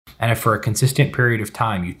And if for a consistent period of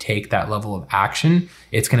time, you take that level of action,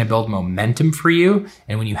 it's going to build momentum for you.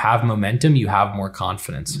 And when you have momentum, you have more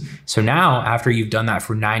confidence. So now after you've done that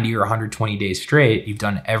for 90 or 120 days straight, you've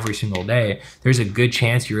done it every single day, there's a good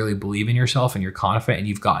chance you really believe in yourself and you're confident and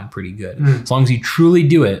you've gotten pretty good. As long as you truly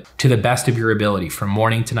do it to the best of your ability from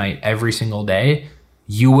morning to night, every single day,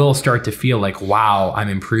 you will start to feel like, wow, I'm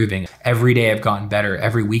improving. Every day I've gotten better.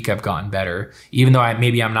 Every week I've gotten better. Even though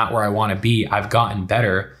maybe I'm not where I want to be, I've gotten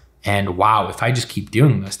better. And wow, if I just keep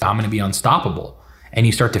doing this, I'm going to be unstoppable. And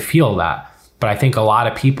you start to feel that. But I think a lot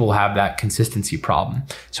of people have that consistency problem.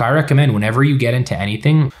 So I recommend whenever you get into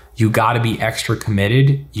anything, you got to be extra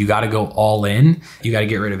committed. You got to go all in. You got to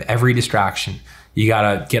get rid of every distraction. You got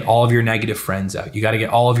to get all of your negative friends out. You got to get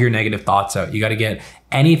all of your negative thoughts out. You got to get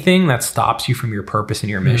anything that stops you from your purpose and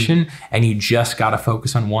your mission. And you just got to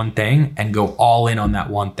focus on one thing and go all in on that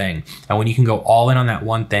one thing. And when you can go all in on that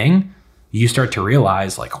one thing, you start to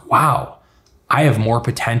realize like, wow, I have more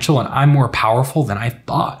potential and I'm more powerful than I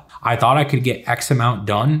thought. I thought I could get X amount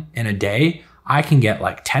done in a day. I can get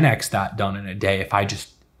like 10X that done in a day if I just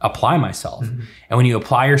apply myself. And when you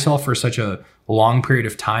apply yourself for such a long period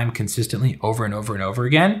of time consistently over and over and over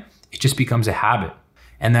again, it just becomes a habit.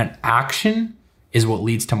 And that action is what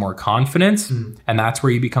leads to more confidence. And that's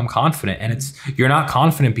where you become confident. And you're not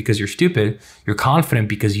confident because you're stupid. You're confident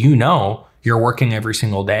because you know you're working every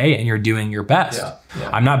single day and you're doing your best.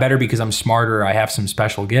 I'm not better because I'm smarter. I have some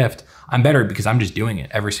special gift. I'm better because I'm just doing it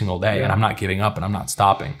every single day and I'm not giving up and I'm not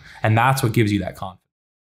stopping. And that's what gives you that confidence.